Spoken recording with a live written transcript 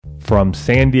From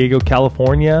San Diego,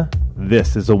 California,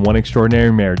 this is a One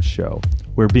Extraordinary Marriage show,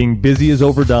 where being busy is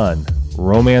overdone,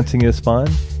 romancing is fun,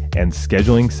 and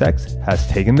scheduling sex has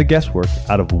taken the guesswork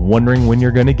out of wondering when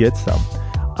you're going to get some.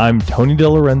 I'm Tony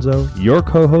DeLorenzo, your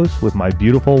co-host with my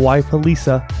beautiful wife,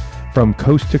 Elisa, from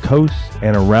coast to coast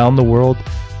and around the world.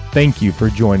 Thank you for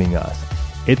joining us.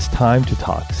 It's time to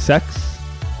talk sex,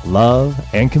 love,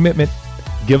 and commitment.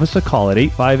 Give us a call at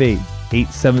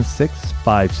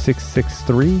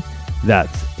 858-876-5663.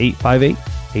 That's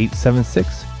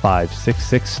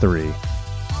 858-876-5663.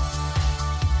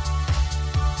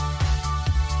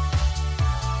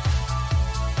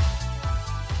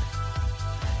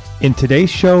 In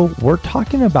today's show, we're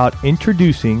talking about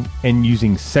introducing and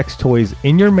using sex toys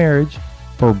in your marriage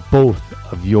for both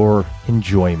of your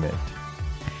enjoyment.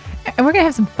 And we're going to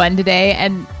have some fun today.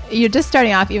 And you're just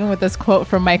starting off even with this quote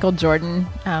from Michael Jordan,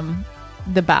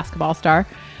 the basketball star,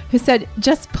 who said,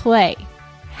 "Just play,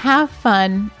 have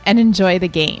fun, and enjoy the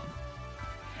game."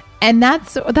 And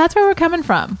that's where we're coming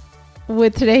from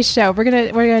with today's show. We're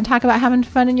gonna talk about having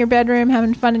fun in your bedroom,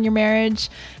 having fun in your marriage,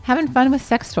 having fun with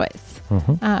sex toys,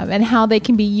 and how they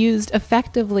can be used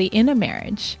effectively in a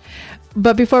marriage.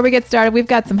 But before we get started, we've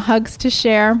got some hugs to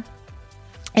share.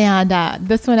 And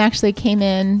this one actually came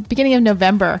in beginning of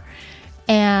November,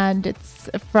 and it's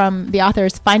from the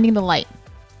author's Finding the Light.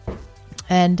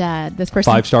 And this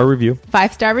person... 5-star review.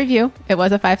 5-star review. It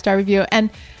was a 5-star review. And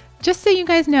just so you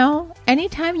guys know,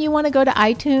 anytime you want to go to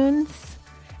iTunes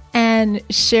and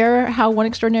share how One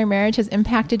Extraordinary Marriage has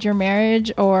impacted your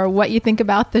marriage or what you think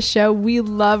about the show, we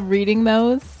love reading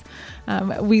those.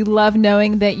 We love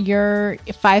knowing that your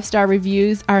 5-star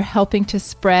reviews are helping to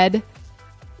spread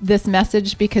this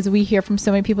message, because we hear from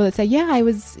so many people that say, yeah, I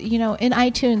was, in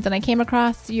iTunes and I came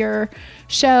across your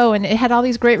show and it had all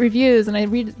these great reviews and I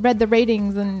read the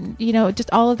ratings and, just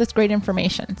all of this great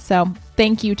information. So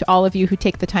thank you to all of you who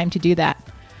take the time to do that.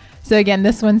 So again,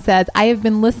 this one says, I have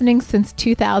been listening since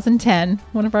 2010,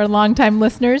 one of our longtime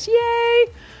listeners. Yay!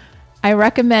 I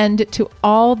recommend to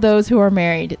all those who are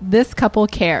married, this couple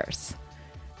cares.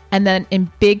 And then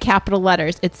in big capital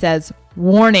letters, it says,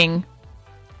 warning,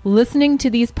 listening to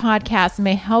these podcasts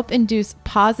may help induce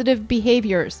positive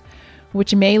behaviors,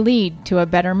 which may lead to a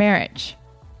better marriage.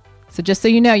 So just so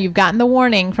you know, you've gotten the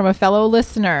warning from a fellow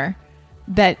listener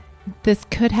that this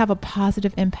could have a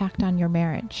positive impact on your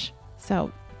marriage.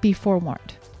 So be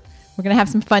forewarned. We're going to have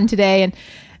some fun today. And,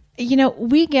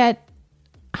 we get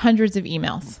hundreds of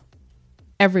emails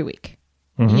every week.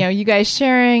 You guys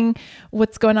sharing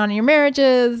what's going on in your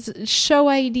marriages, show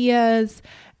ideas,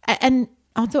 and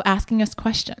also asking us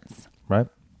questions. Right.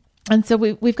 And so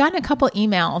we've gotten a couple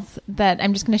emails that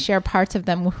I'm just going to share parts of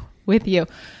them with you.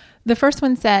 The first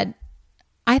one said,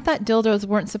 I thought dildos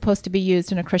weren't supposed to be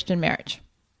used in a Christian marriage.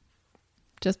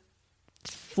 Just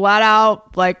flat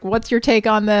out, what's your take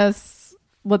on this?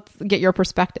 Let's get your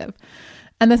perspective.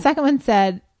 And the second one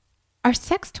said, are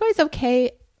sex toys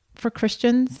okay for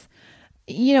Christians?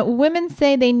 Women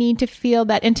say they need to feel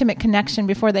that intimate connection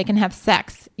before they can have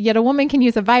sex, yet a woman can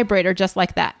use a vibrator just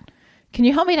like that. Can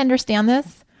you help me to understand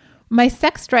this? My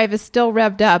sex drive is still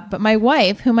revved up, but my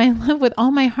wife, whom I love with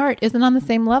all my heart, isn't on the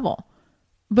same level.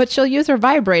 But she'll use her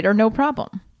vibrator, no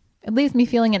problem. It leaves me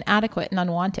feeling inadequate and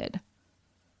unwanted.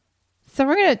 So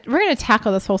we're gonna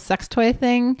tackle this whole sex toy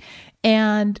thing,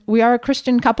 and we are a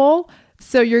Christian couple,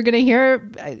 so you're gonna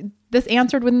hear this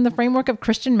answered within the framework of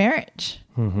Christian marriage.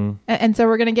 And so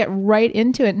we're going to get right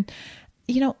into it. And,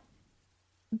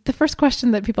 the first question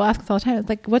that people ask us all the time is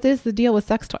what is the deal with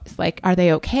sex toys? Are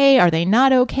they okay? Are they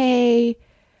not okay?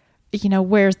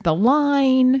 Where's the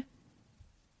line?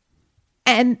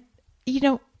 And,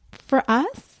 for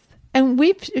us, and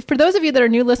for those of you that are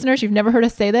new listeners, you've never heard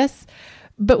us say this,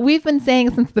 but we've been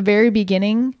saying since the very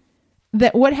beginning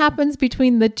that what happens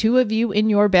between the two of you in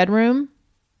your bedroom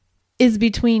is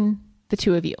between the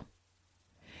two of you.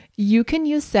 You can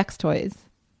use sex toys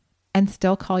and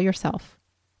still call yourself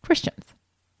Christians.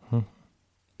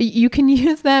 You can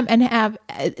use them and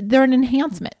they're an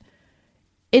enhancement.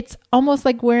 It's almost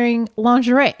like wearing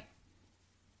lingerie.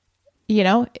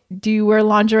 Do you wear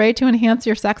lingerie to enhance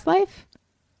your sex life?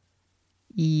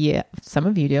 Yeah, some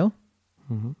of you do.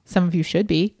 Some of you should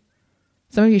be.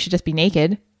 Some of you should just be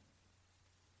naked.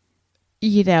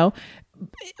 The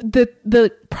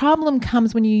problem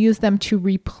comes when you use them to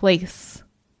replace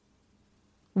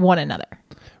one another.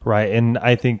 Right. And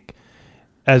I think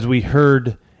as we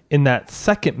heard in that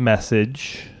second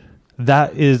message,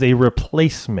 that is a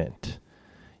replacement.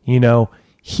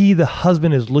 He, the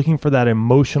husband, is looking for that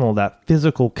emotional, that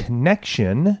physical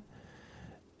connection.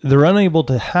 They're unable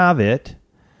to have it,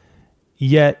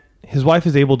 yet his wife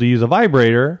is able to use a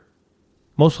vibrator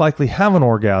most likely have an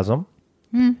orgasm,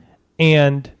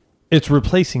 and it's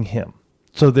replacing him.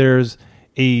 So there's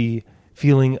a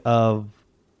feeling of,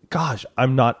 gosh,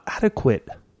 I'm not adequate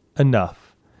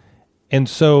enough. And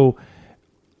so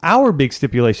our big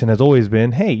stipulation has always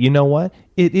been, hey, you know what?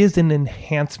 It is an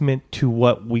enhancement to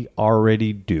what we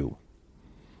already do.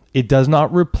 It does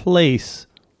not replace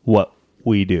what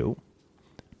we do.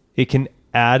 It can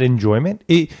add enjoyment.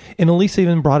 And Elisa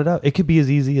even brought it up. It could be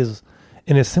as easy as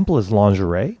and as simple as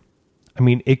lingerie. I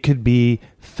mean, it could be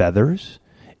feathers.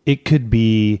 It could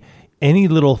be any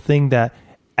little thing that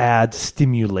adds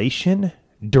stimulation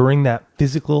during that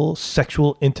physical,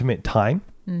 sexual, intimate time.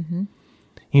 Mm-hmm.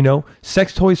 You know,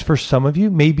 sex toys for some of you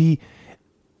may be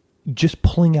just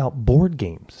pulling out board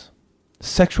games,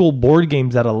 sexual board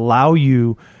games that allow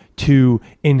you to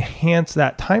enhance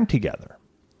that time together.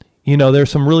 You know, there's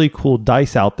some really cool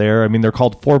dice out there. I mean, they're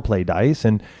called foreplay dice,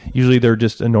 and usually they're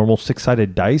just a normal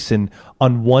 6-sided dice, and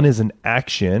on one is an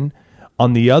action,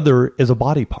 on the other is a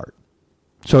body part.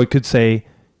 So it could say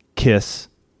kiss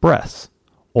breasts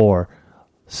or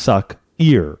suck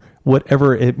ear,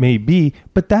 whatever it may be,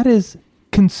 but that is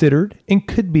considered and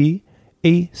could be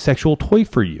a sexual toy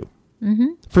for you. Mm-hmm.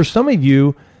 For some of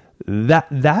you,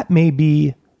 that may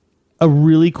be a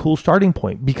really cool starting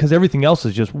point because everything else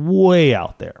is just way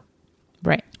out there.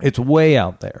 Right. It's way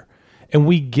out there. And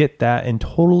we get that and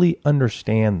totally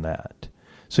understand that.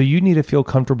 So you need to feel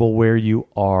comfortable where you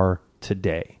are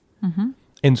today. Mm-hmm.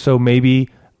 And so maybe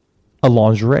a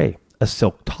lingerie, a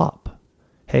silk top.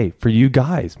 Hey, for you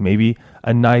guys, maybe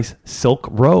a nice silk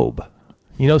robe.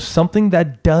 You know, something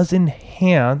that does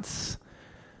enhance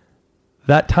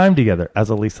that time together, as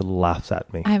Elisa laughs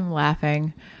at me. I'm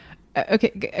laughing. Okay,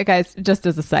 guys, just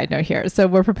as a side note here. So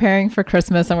we're preparing for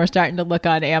Christmas and we're starting to look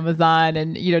on Amazon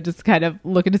and, you know, just kind of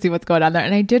looking to see what's going on there.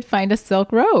 And I did find a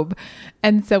silk robe.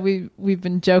 And so we've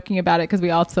been joking about it because we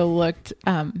also looked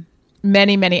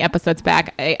many, many episodes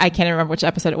back. I can't remember which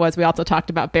episode it was. We also talked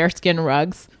about bearskin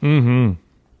rugs. Mm-hmm.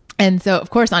 And so, of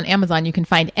course, on Amazon, you can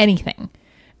find anything.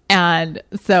 And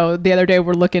so the other day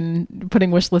we're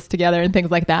putting wish lists together and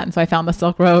things like that. And so I found the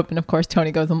silk robe. And of course,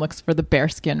 Tony goes and looks for the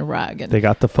bearskin rug. And they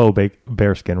got the faux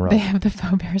bearskin rug. They have the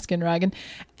faux bearskin rug.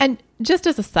 And just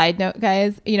as a side note,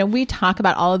 guys, you know, we talk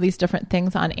about all of these different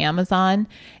things on Amazon.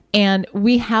 And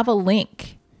we have a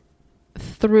link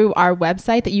through our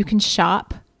website that you can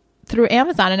shop through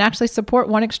Amazon and actually support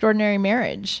One Extraordinary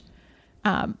Marriage.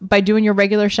 By doing your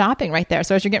regular shopping right there.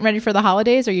 So as you're getting ready for the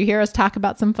holidays or you hear us talk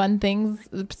about some fun things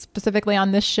specifically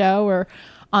on this show or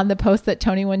on the post that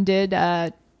Tony one did,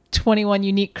 21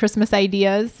 unique Christmas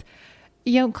ideas,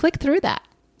 you know, click through that.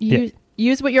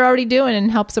 Use what you're already doing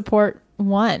and help support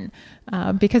One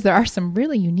because there are some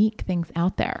really unique things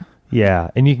out there. Yeah.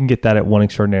 And you can get that at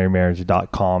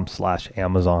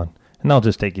oneextraordinarymarriage.com/Amazon. And I'll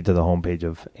just take you to the homepage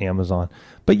of Amazon.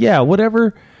 But yeah,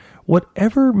 whatever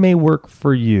may work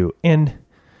for you. And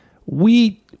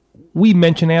we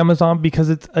mention Amazon because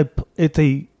it's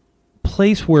a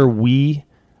place where we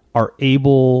are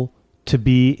able to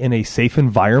be in a safe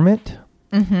environment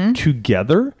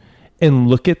together and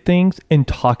look at things and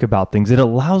talk about things. It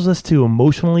allows us to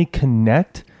emotionally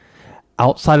connect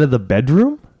outside of the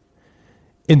bedroom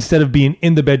instead of being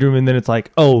in the bedroom and then it's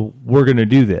like, oh, we're going to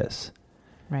do this.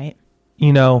 Right.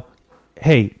 You know,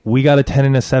 hey, we got a 10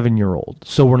 and a 7-year-old.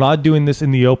 So we're not doing this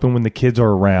in the open when the kids are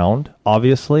around.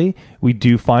 Obviously, we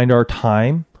do find our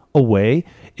time away.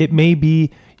 It may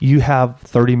be you have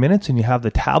 30 minutes and you have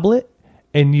the tablet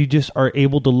and you just are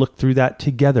able to look through that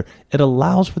together. It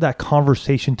allows for that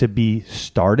conversation to be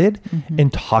started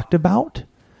and talked about.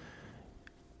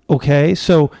 Okay,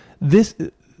 so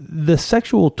the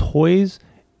sexual toys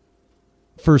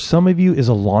for some of you is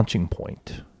a launching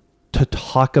point to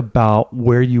talk about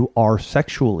where you are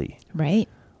sexually. Right.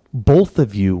 Both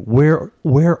of you, where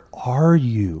are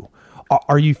you?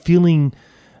 Are you feeling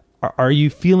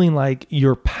like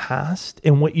your past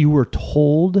and what you were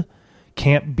told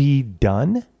can't be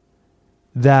done?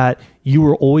 That you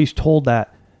were always told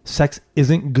that sex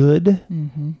isn't good.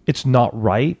 It's not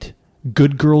right.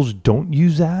 Good girls don't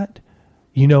use that.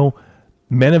 You know,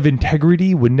 men of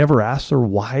integrity would never ask their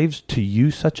wives to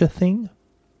use such a thing.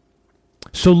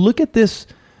 So look at this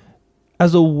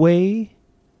as a way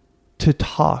to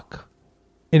talk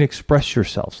and express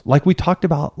yourselves. Like we talked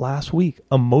about last week,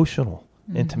 emotional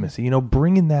intimacy, you know,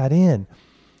 bringing that in.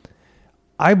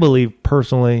 I believe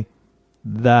personally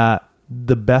that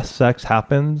the best sex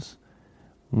happens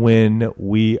when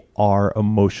we are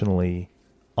emotionally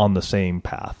on the same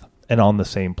path and on the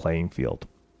same playing field.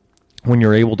 When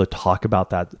you're able to talk about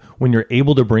that, when you're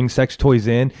able to bring sex toys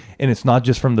in, and it's not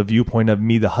just from the viewpoint of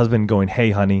me, the husband, going,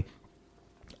 hey, honey,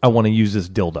 I want to use this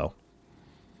dildo.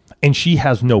 And she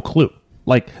has no clue.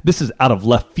 Like, this is out of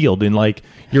left field. And like,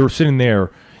 you're sitting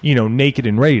there, naked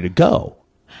and ready to go.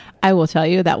 I will tell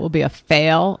you that will be a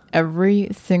fail every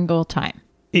single time.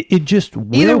 It just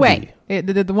will Either way,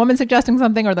 the woman suggesting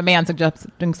something or the man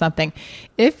suggesting something.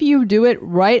 If you do it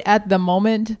right at the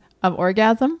moment of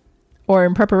orgasm or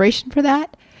in preparation for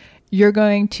that, you're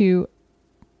going to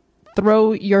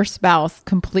throw your spouse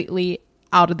completely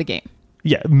out of the game.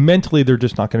 Yeah, mentally, they're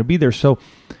just not going to be there. So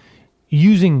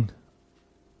using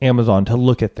Amazon to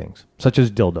look at things such as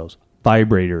dildos,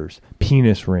 vibrators,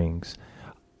 penis rings.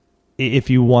 If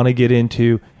you want to get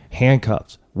into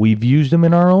handcuffs, we've used them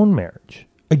in our own marriage.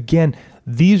 Again,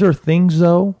 these are things,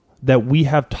 though, that we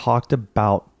have talked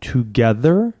about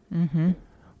together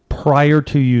prior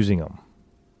to using them.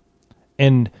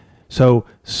 And so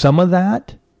some of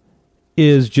that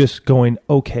is just going,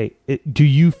 okay, do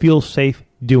you feel safe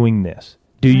doing this?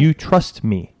 Do you trust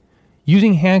me?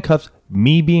 Using handcuffs,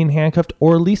 me being handcuffed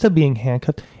or Lisa being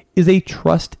handcuffed, is a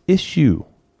trust issue.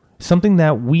 Something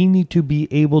that we need to be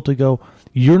able to go,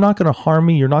 you're not going to harm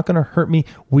me. You're not going to hurt me.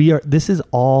 This is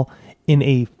all in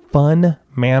a fun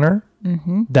manner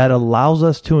that allows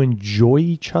us to enjoy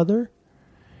each other.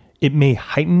 It may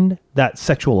heighten that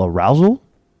sexual arousal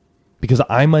because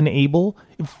I'm unable.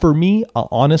 For me,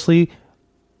 honestly,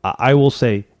 I will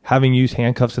say, having used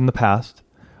handcuffs in the past,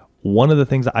 one of the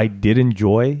things I did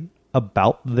enjoy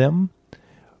about them,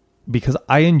 because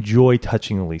I enjoy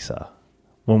touching Lisa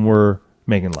when we're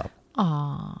making love.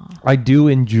 Aww. I do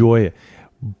enjoy it.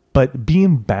 But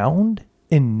being bound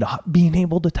and not being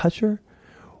able to touch her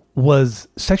was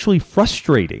sexually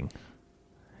frustrating.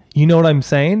 You know what I'm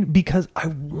saying? Because I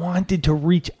wanted to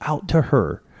reach out to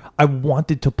her. I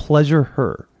wanted to pleasure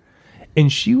her.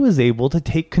 And she was able to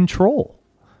take control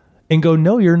and go,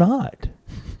 no, you're not.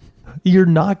 You're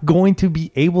not going to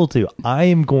be able to. I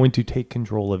am going to take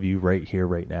control of you right here,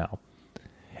 right now.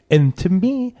 And to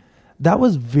me, that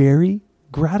was very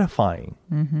gratifying.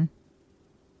 Mm-hmm.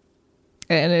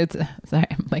 And it's, sorry,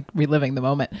 I'm like reliving the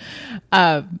moment.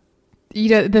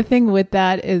 The thing with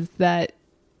that is that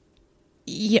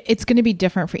it's going to be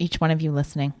different for each one of you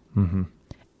listening.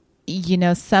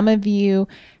 Mm-hmm. Some of you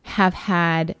have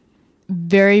had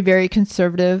very, very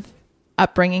conservative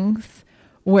upbringings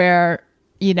where,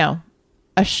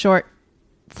 a short,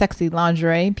 sexy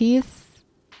lingerie piece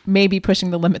may be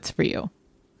pushing the limits for you.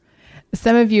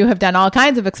 Some of you have done all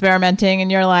kinds of experimenting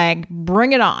and you're like,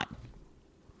 bring it on.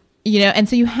 And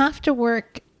so you have to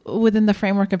work within the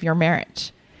framework of your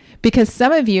marriage, because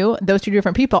some of you, those two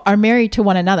different people, are married to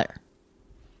one another.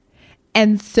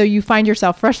 And so you find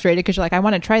yourself frustrated because you're like, I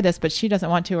want to try this, but she doesn't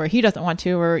want to, or he doesn't want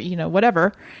to, or,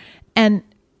 whatever. And,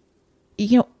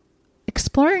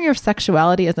 exploring your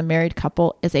sexuality as a married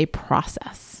couple is a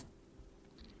process.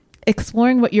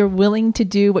 Exploring what you're willing to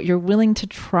do, what you're willing to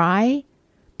try,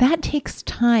 that takes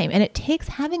time. And it takes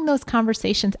having those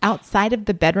conversations outside of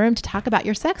the bedroom to talk about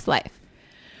your sex life.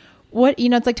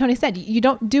 It's like Tony said, you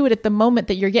don't do it at the moment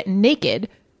that you're getting naked.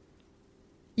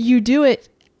 You do it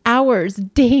hours,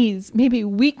 days, maybe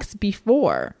weeks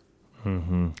before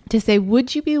to say,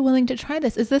 would you be willing to try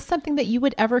this? Is this something that you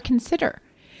would ever consider?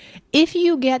 If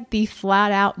you get the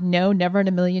flat out, no, never in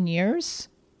a million years,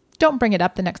 don't bring it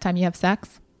up the next time you have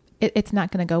sex. It's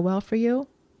not going to go well for you.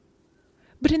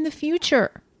 But in the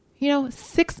future,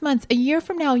 6 months, a year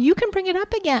from now, you can bring it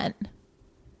up again.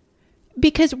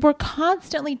 Because we're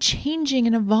constantly changing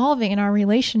and evolving in our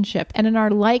relationship and in our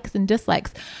likes and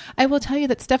dislikes. I will tell you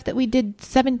that stuff that we did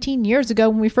 17 years ago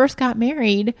when we first got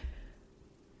married,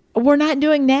 we're not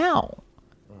doing now.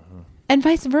 And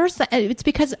vice versa. It's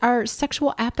because our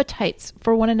sexual appetites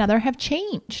for one another have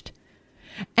changed.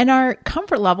 And our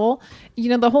comfort level,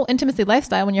 the whole intimacy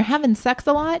lifestyle, when you're having sex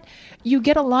a lot, you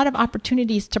get a lot of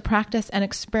opportunities to practice and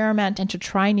experiment and to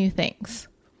try new things.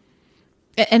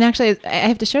 And actually, I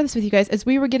have to share this with you guys. As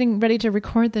we were getting ready to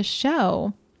record this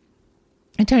show,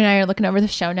 and Tony and I are looking over the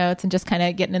show notes and just kind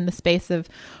of getting in the space of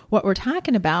what we're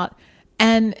talking about.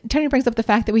 And Tony brings up the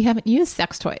fact that we haven't used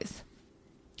sex toys.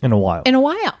 In a while.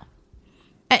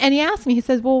 And he asked me, he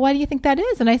says, well, why do you think that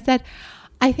is? And I said,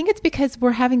 I think it's because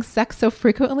we're having sex so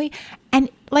frequently. And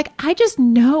I just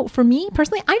know, for me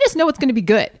personally, I just know it's going to be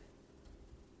good.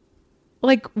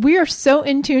 We are so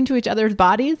in tune to each other's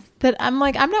bodies that I'm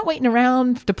like, I'm not waiting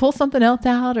around to pull something else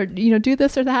out or, do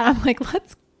this or that. I'm like,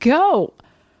 let's go.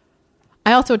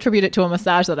 I also attribute it to a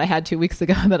massage that I had 2 weeks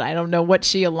ago that I don't know what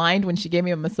she aligned when she gave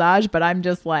me a massage, but I'm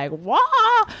just like, wah,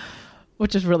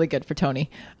 which is really good for Tony.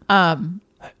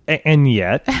 And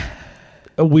yet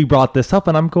we brought this up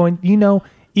and I'm going,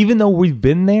 even though we've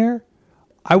been there,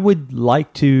 I would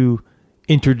like to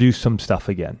introduce some stuff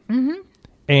again. Mm-hmm.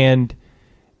 And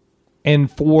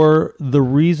And for the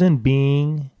reason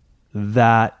being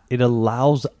that it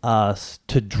allows us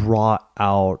to draw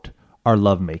out our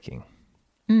lovemaking.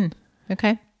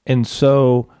 Okay. And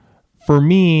so for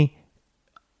me,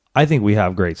 I think we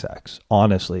have great sex.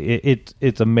 Honestly,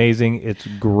 it's amazing. It's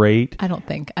great. I don't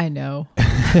think I know.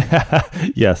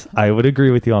 Yes, I would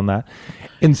agree with you on that.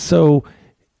 And so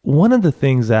one of the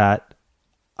things that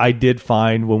I did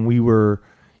find when we were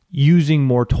using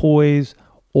more toys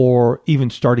or even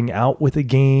starting out with a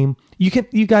game, you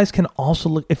guys can also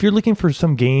look, if you're looking for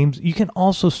some games, you can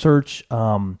also search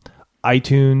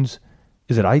iTunes.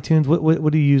 Is it iTunes?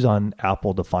 What do you use on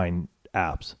Apple to find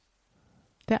apps?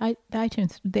 The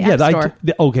iTunes, the App Store.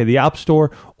 The App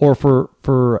Store. Or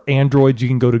for Androids, you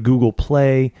can go to Google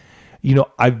Play. You know,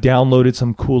 I've downloaded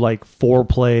some cool like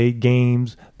foreplay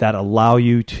games that allow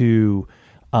you to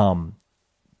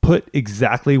put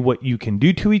exactly what you can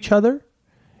do to each other.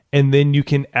 And then you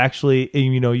can actually,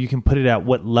 you know, you can put it at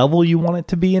what level you want it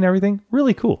to be and everything.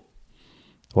 Really cool.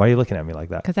 Why are you looking at me like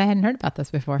that? Because I hadn't heard about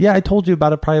this before. Yeah, I told you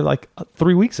about it probably like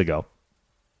 3 weeks ago.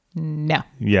 No.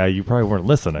 Yeah, you probably weren't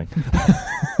listening.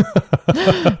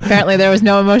 Apparently there was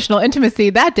no emotional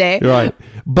intimacy that day. Right.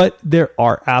 But there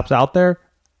are apps out there.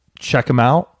 Check them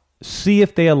out. See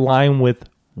if they align with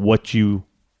what you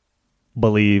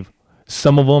believe.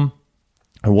 Some of them,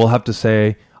 I will have to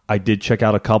say, I did check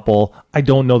out a couple. I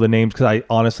don't know the names because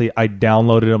I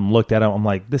downloaded them, looked at them. I'm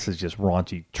like, this is just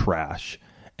raunchy trash.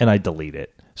 And I delete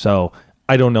it. So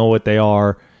I don't know what they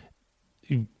are,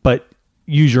 but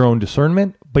use your own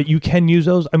discernment. But you can use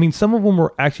those. I mean, some of them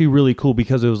were actually really cool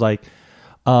because it was like,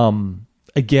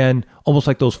 again, almost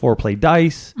like those foreplay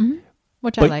dice. Mm-hmm.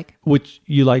 Which I like. Which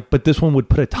you like. But this one would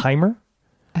put a timer.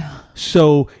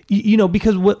 So, you know,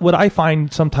 because what I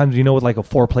find sometimes, you know, with like a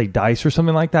foreplay dice or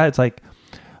something like that, it's like,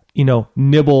 you know,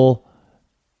 nibble,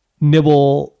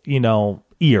 you know,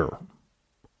 ear.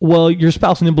 Well, your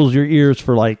spouse nibbles your ears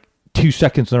for like 2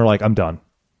 seconds and they're like, I'm done.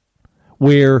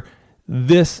 Where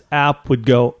this app would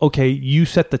go, okay, you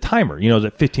set the timer. You know, is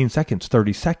it 15 seconds,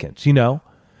 30 seconds, you know?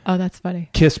 Oh, that's funny.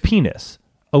 Kiss penis.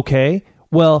 Okay.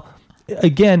 Well,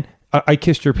 again, I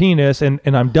kissed your penis and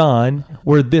I'm done.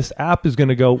 Where this app is going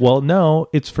to go, well, no,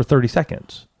 it's for 30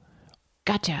 seconds.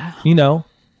 Gotcha. You know,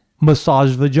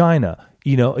 massage vagina.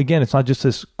 You know, again, it's not just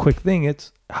this quick thing.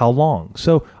 It's how long.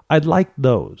 So I'd like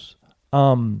those.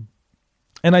 And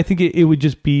I think it would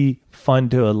just be fun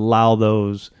to allow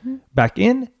those back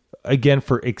in again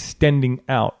for extending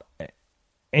out.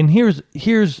 And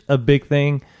here's a big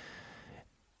thing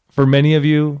for many of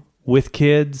you with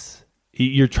kids,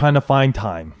 you're trying to find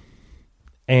time.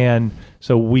 And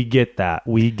so we get that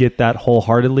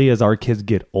wholeheartedly as our kids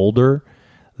get older,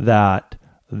 that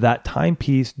time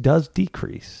piece does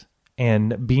decrease,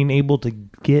 and being able to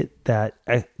get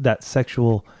that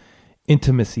sexual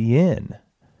intimacy in.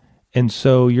 And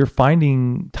so you're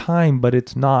finding time, but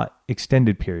it's not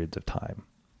extended periods of time.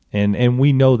 And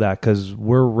we know that because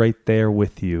we're right there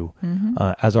with you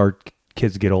as our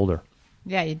kids get older.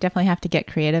 Yeah, you definitely have to get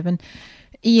creative. And,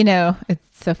 you know,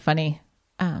 it's so funny.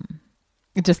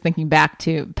 Just thinking back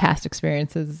to past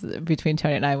experiences between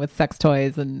Tony and I with sex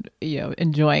toys and, you know,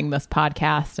 enjoying this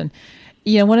podcast. And,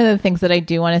 you know, one of the things that I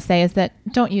do want to say is that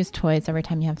don't use toys every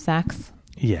time you have sex.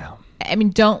 Yeah. I mean,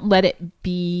 don't let it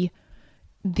be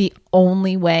the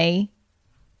only way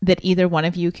that either one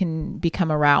of you can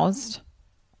become aroused.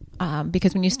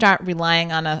 Because when you start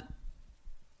relying on a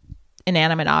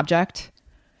inanimate object,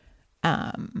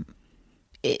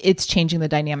 it's changing the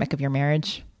dynamic of your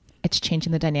marriage. It's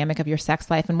changing the dynamic of your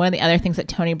sex life. And one of the other things that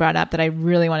Tony brought up that I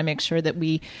really want to make sure that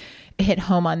we hit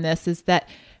home on this is that,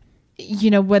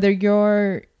 you know, whether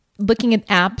you're looking at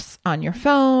apps on your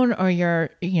phone or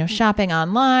you're, you know, shopping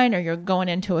online or you're going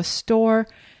into a store,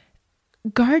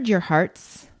 guard your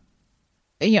hearts.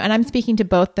 You know, and I'm speaking to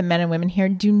both the men and women here.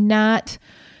 Do not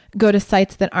go to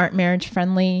sites that aren't marriage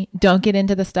friendly. Don't get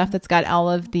into the stuff that's got all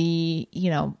of the,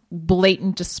 you know,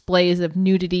 blatant displays of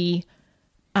nudity,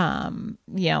 you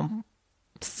know,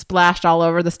 splashed all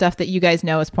over, the stuff that you guys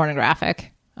know is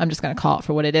pornographic. I'm just going to call it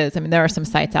for what it is. I mean, there are some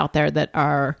sites out there that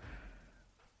are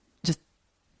just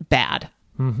bad,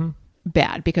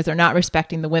 bad because they're not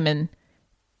respecting the women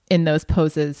in those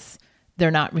poses.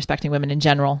 They're not respecting women in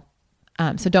general.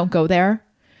 So don't go there.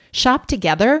 Shop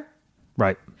together.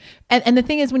 Right. And the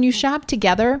thing is, when you shop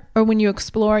together or when you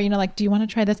explore, you know, like, do you want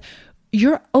to try this?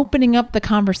 You're opening up the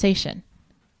conversation.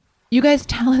 You guys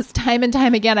tell us time and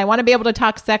time again, I want to be able to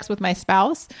talk sex with my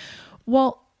spouse.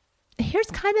 Well, here's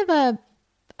kind of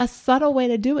a subtle way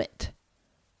to do it.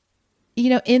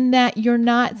 You know, in that you're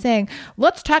not saying,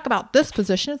 let's talk about this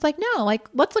position. It's like, no, like,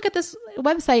 let's look at this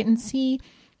website and see,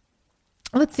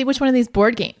 let's see which one of these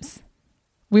board games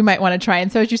we might want to try.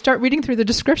 And so as you start reading through the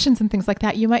descriptions and things like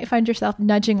that, you might find yourself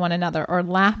nudging one another or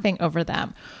laughing over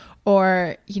them.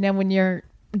 Or, when you're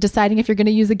deciding if you're going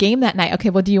to use a game that night, okay,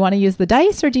 well, do you want to use the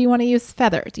dice or do you want to use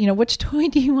feathers? Which toy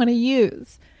do you want to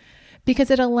use?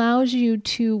 Because it allows you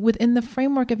to, within the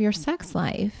framework of your sex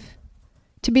life,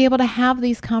 to be able to have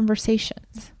these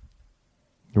conversations.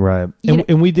 Right.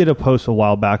 And we did a post a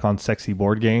while back on sexy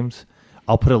board games.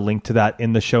 I'll put a link to that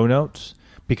in the show notes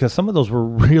because some of those were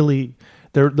really,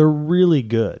 they're really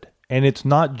good. And it's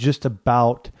not just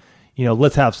about,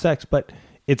 let's have sex, but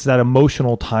it's that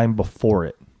emotional time before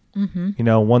it.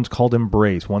 Mm-hmm. One's called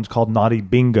Embrace, one's called Naughty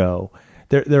Bingo.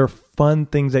 There are fun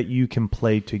things that you can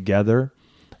play together.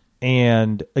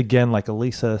 And again, like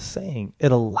Elisa is saying,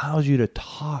 it allows you to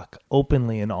talk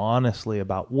openly and honestly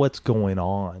about what's going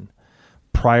on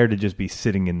prior to just be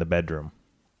sitting in the bedroom.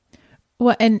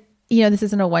 Well, and this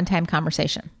isn't a one-time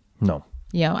conversation. No.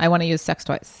 I want to use sex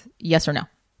toys. Yes or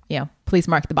no? Please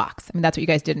mark the box. I mean, that's what you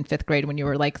guys did in 5th grade when you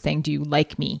were like saying, do you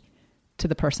like me, to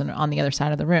the person on the other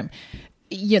side of the room.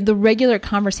 The regular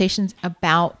conversations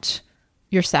about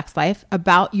your sex life,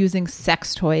 about using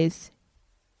sex toys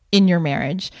in your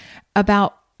marriage,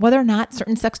 about whether or not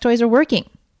certain sex toys are working.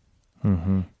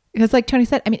 Mm-hmm. Because like Tony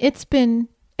said, I mean, it's been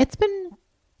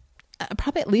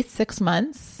probably at least 6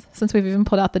 months since we've even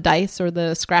pulled out the dice or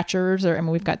the scratchers, or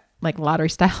we've got like lottery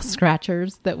style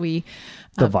scratchers that we...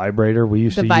 The vibrator, we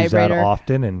used to use that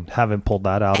often and haven't pulled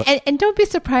that out. And don't be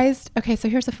surprised. Okay, so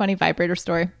here's a funny vibrator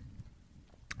story.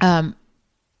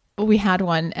 We had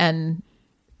one and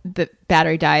the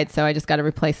battery died, so I just got a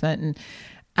replacement.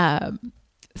 And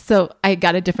so I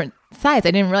got a different size.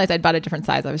 I didn't realize I'd bought a different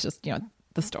size. I was just, at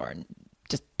the store and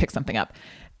just picked something up.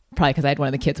 Probably because I had one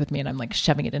of the kids with me and I'm like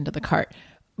shoving it into the cart.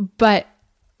 But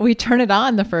we turn it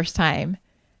on the first time.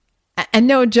 And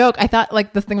no joke, I thought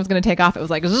like this thing was going to take off. It was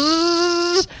like,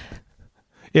 zzz.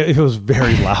 It was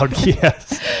very loud.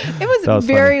 Yes. It was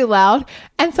very loud.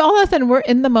 And so all of a sudden we're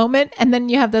in the moment and then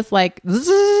you have this like,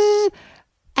 zzz,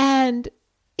 and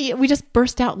we just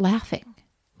burst out laughing.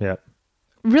 Yeah.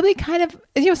 Really kind of,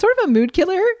 sort of a mood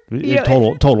killer.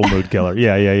 Total mood killer.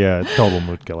 Yeah. Total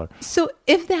mood killer. So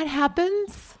if that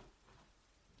happens,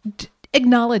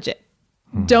 acknowledge it.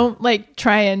 Don't like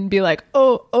try and be like,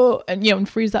 oh, and, and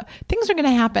freeze up. Things are going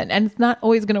to happen and it's not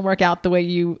always going to work out the way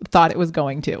you thought it was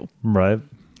going to. Right.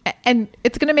 And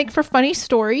it's going to make for funny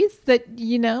stories that,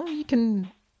 you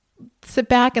can sit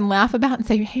back and laugh about and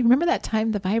say, hey, remember that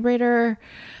time the vibrator,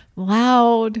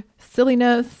 loud,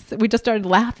 silliness, we just started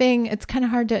laughing. It's kind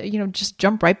of hard to, just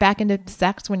jump right back into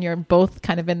sex when you're both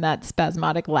kind of in that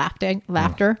spasmodic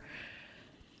laughter.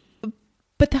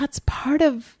 But that's part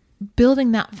of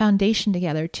building that foundation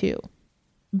together too.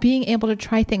 Being able to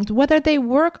try things, whether they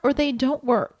work or they don't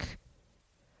work.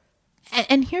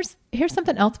 And here's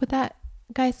something else with that,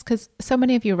 guys, because so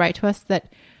many of you write to us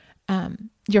that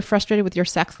you're frustrated with your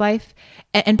sex life.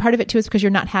 And part of it too is because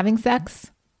you're not having sex.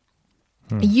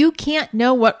 You can't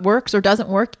know what works or doesn't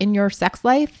work in your sex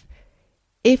life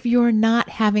if you're not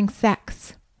having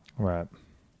sex. Right.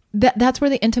 That's where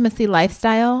the intimacy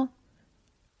lifestyle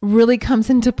really comes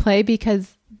into play,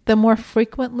 because the more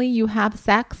frequently you have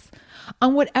sex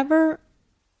on whatever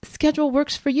schedule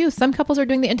works for you. Some couples are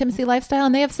doing the intimacy lifestyle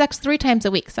and they have sex 3 times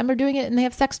a week. Some are doing it and they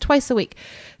have sex twice a week.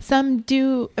 Some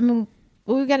do.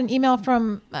 We got an email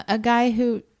from a guy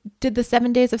who did the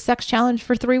 7 days of sex challenge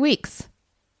for 3 weeks.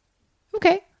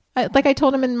 Okay. Like I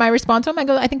told him in my response to him, I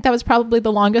go, I think that was probably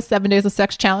the longest 7 days of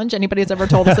sex challenge anybody's ever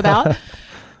told us about.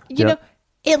 You know,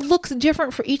 it looks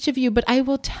different for each of you, but I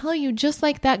will tell you, just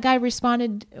like that guy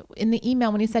responded in the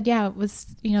email when he said, yeah, it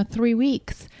was, 3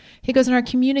 weeks. He goes, and our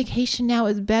communication now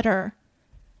is better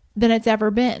than it's ever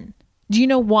been. Do you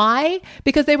know why?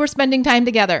 Because they were spending time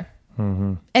together.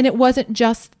 Mm-hmm. And it wasn't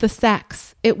just the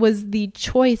sex. It was the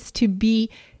choice to be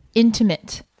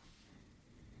intimate,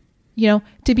 to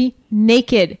be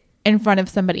naked in front of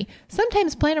somebody.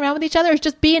 Sometimes playing around with each other is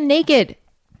just being naked.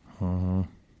 Mm-hmm.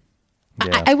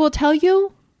 Yeah. I will tell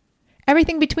you,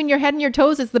 everything between your head and your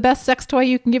toes is the best sex toy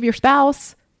you can give your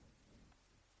spouse.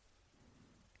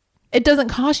 It doesn't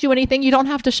cost you anything. You don't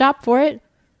have to shop for it.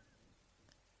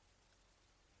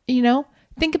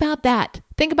 Think about that.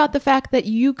 Think about the fact that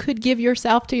you could give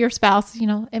yourself to your spouse.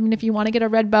 If you want to get a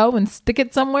red bow and stick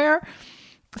it somewhere,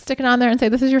 stick it on there and say,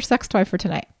 this is your sex toy for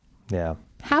tonight. Yeah.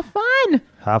 Have fun.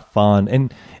 Have fun.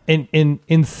 And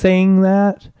in saying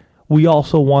that, we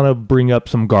also want to bring up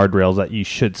some guardrails that you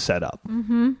should set up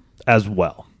as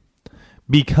well.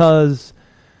 Because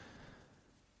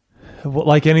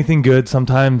like anything good,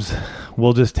 sometimes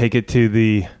we'll just take it to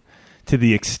the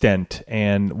extent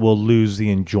and we'll lose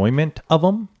the enjoyment of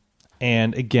them.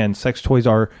 And again, sex toys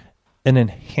are an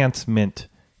enhancement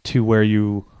to where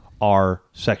you are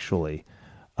sexually.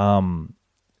 Always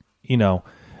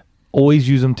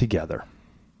use them together.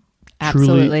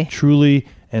 Absolutely. Truly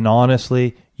and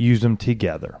honestly use them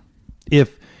together.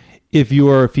 If you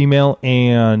are a female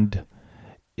and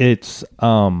it's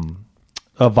a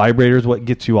vibrator is what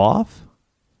gets you off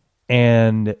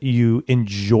and you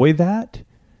enjoy that,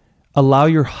 allow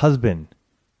your husband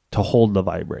to hold the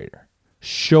vibrator.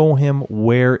 Show him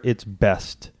where it's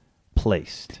best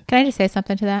placed. Can I just say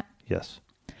something to that? Yes.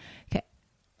 Okay.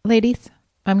 Ladies,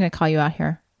 I'm going to call you out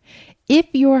here. If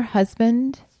your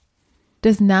husband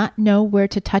does not know where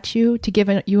to touch you to give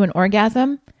you an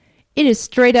orgasm, it is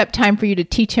straight up time for you to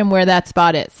teach him where that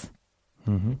spot is.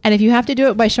 Mm-hmm. And if you have to do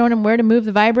it by showing him where to move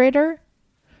the vibrator,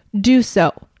 do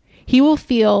so. He will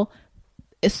feel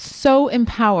so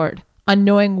empowered on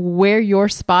knowing where your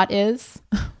spot is.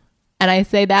 And I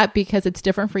say that because it's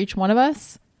different for each one of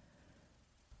us.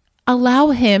 Allow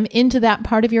him into that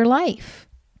part of your life.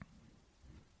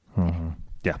 Mm-hmm.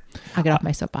 Yeah. I'll get off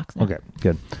my soapbox now. Okay,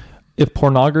 good. If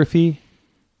pornography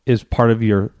is part of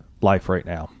your life right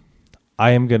now,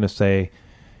 I am going to say,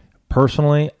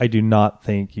 personally, I do not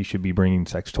think you should be bringing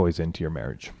sex toys into your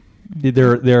marriage.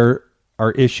 Mm-hmm. There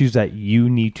are issues that you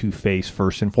need to face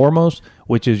first and foremost,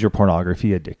 which is your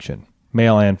pornography addiction,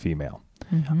 male and female.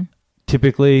 Mm-hmm.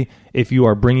 Typically, if you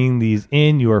are bringing these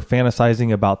in, you are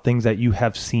fantasizing about things that you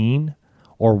have seen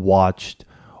or watched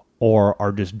or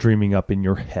are just dreaming up in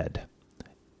your head.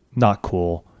 Not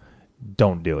cool.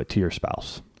 Don't do it to your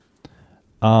spouse.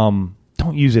 Don't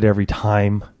use it every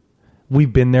time.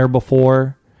 We've been there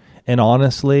before. And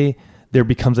honestly, there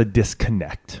becomes a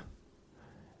disconnect.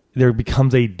 There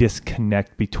becomes a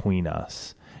disconnect between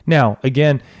us. Now,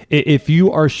 again, if you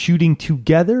are shooting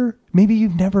together, maybe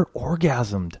you've never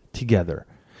orgasmed together.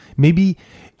 Maybe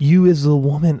you as a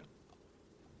woman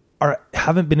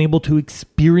haven't been able to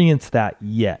experience that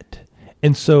yet.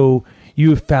 And so you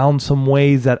have found some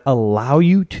ways that allow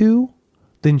you to,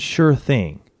 then sure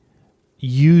thing.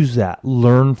 Use that.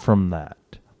 Learn from that.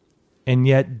 And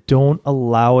yet don't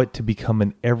allow it to become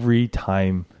an every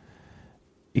time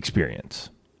experience.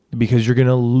 Because you're going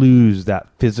to lose that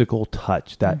physical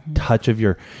touch, that touch of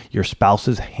your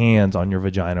spouse's hands on your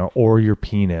vagina or your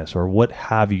penis or what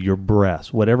have you, your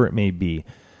breast, whatever it may be.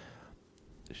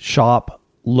 Shop,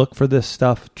 look for this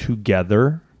stuff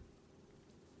together.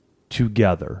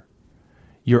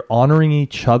 You're honoring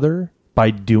each other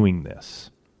by doing this.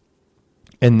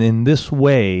 And in this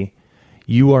way,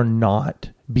 you are not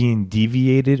being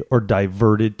deviated or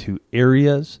diverted to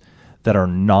areas that are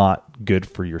not good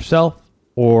for yourself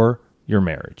or your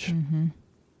marriage. Mm-hmm.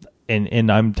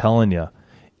 And I'm telling you,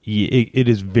 it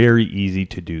is very easy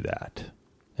to do that.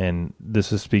 And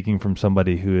this is speaking from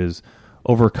somebody who has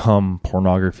overcome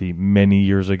pornography many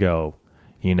years ago.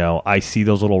 You know, I see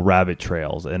those little rabbit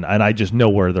trails and I just know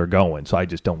where they're going. So I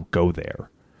just don't go there.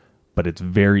 But it's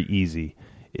very easy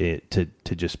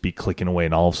to just be clicking away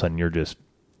and all of a sudden you're just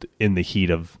in the heat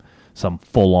of some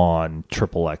full-on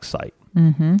XXX site.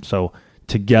 Mm-hmm. So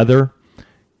together,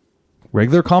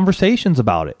 regular conversations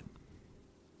about it.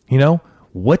 You know,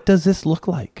 what does this look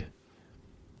like?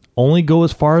 Only go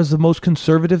as far as the most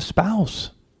conservative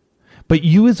spouse. But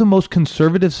you as the most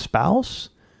conservative spouse,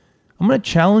 I'm going to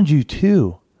challenge you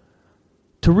too,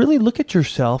 to really look at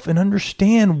yourself and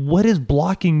understand what is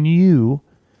blocking you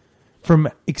from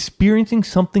experiencing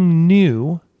something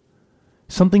new,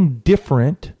 something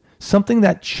different, something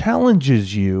that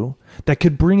challenges you, that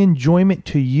could bring enjoyment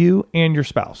to you and your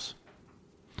spouse.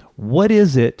 What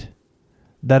is it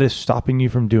that is stopping you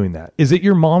from doing that? Is it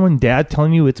your mom and dad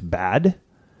telling you it's bad?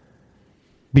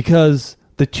 Because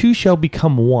the two shall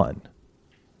become one.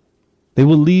 They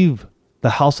will leave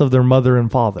the house of their mother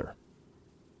and father.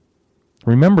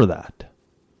 Remember that.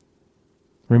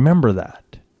 Remember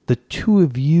that. The two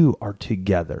of you are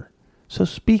together. So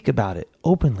speak about it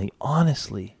openly,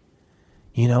 honestly,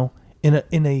 you know,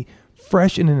 in a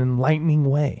fresh and an enlightening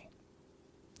way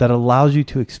that allows you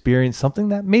to experience something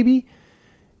that maybe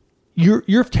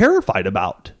you're terrified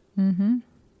about. Mm-hmm.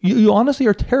 You honestly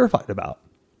are terrified about.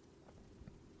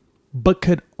 But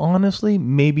could honestly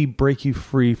maybe break you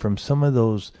free from some of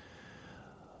those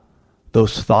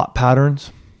thought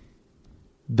patterns,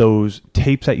 those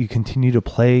tapes that you continue to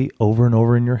play over and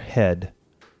over in your head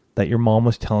that your mom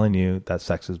was telling you that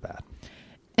sex is bad.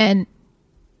 And,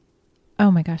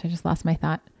 oh my gosh, I just lost my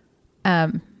thought.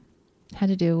 Had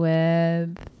to do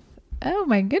with, oh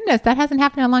my goodness, that hasn't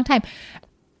happened in a long time.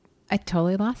 I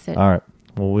totally lost it. All right.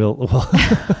 Well,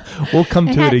 we'll come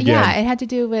to it again. Yeah, it had to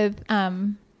do with,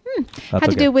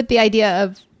 do with the idea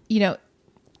of, you know,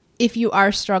 if you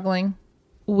are struggling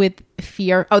with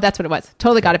fear. Oh, that's what it was.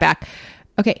 Totally got it back.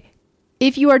 Okay.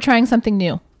 If you are trying something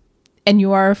new and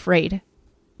you are afraid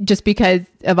just because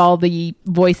of all the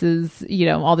voices,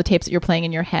 all the tapes that you're playing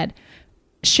in your head,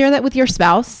 share that with your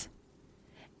spouse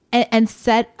and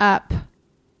set up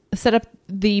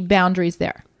the boundaries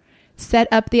there. Set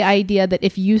up the idea that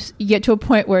if you get to a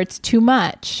point where it's too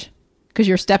much, because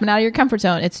you're stepping out of your comfort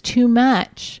zone, it's too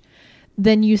much,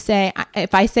 then you say,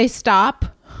 if I say stop,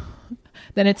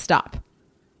 then it's stop.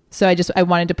 So I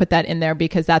wanted to put that in there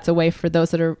because that's a way for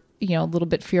those that are, a little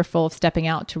bit fearful of stepping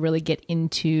out to really get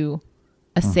into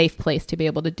a safe place to be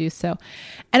able to do so.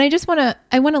 And I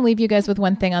want to leave you guys with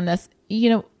one thing on this.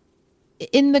 In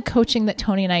the coaching that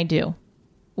Tony and I do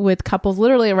with couples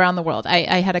literally around the world,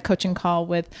 I had a coaching call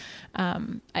with,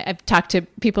 I've talked to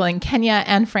people in Kenya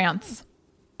and France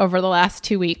over the last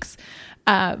 2 weeks.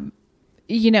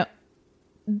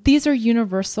 These are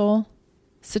universal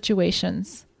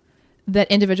situations that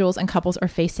individuals and couples are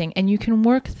facing, and you can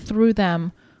work through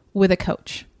them with a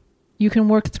coach. You can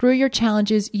work through your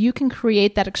challenges. You can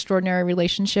create that extraordinary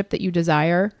relationship that you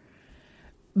desire,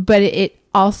 but it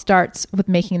all starts with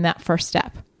making that first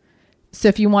step. So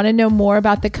if you want to know more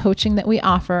about the coaching that we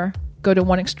offer, go to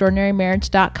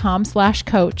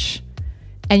oneextraordinarymarriage.com/coach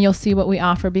and you'll see what we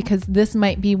offer, because this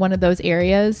might be one of those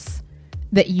areas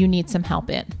that you need some help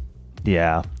in.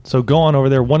 Yeah. So go on over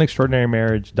there,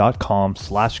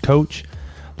 oneextraordinarymarriage.com/coach.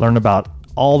 Learn about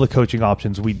all the coaching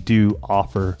options we do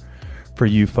offer for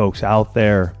you folks out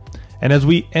there. And as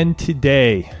we end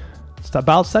today, it's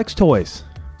about sex toys.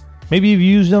 Maybe you've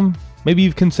used them. Maybe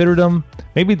you've considered them.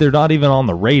 Maybe they're not even on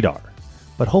the radar.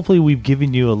 But hopefully we've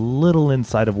given you a little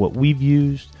insight of what we've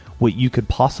used, what you could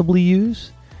possibly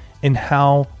use, and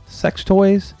how sex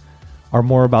toys are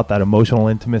more about that emotional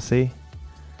intimacy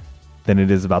than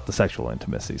it is about the sexual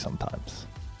intimacy sometimes.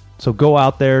 So go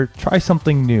out there, try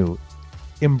something new,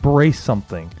 embrace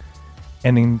something,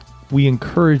 and we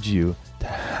encourage you to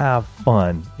have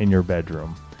fun in your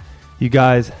bedroom. You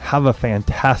guys have a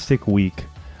fantastic week.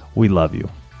 We love you.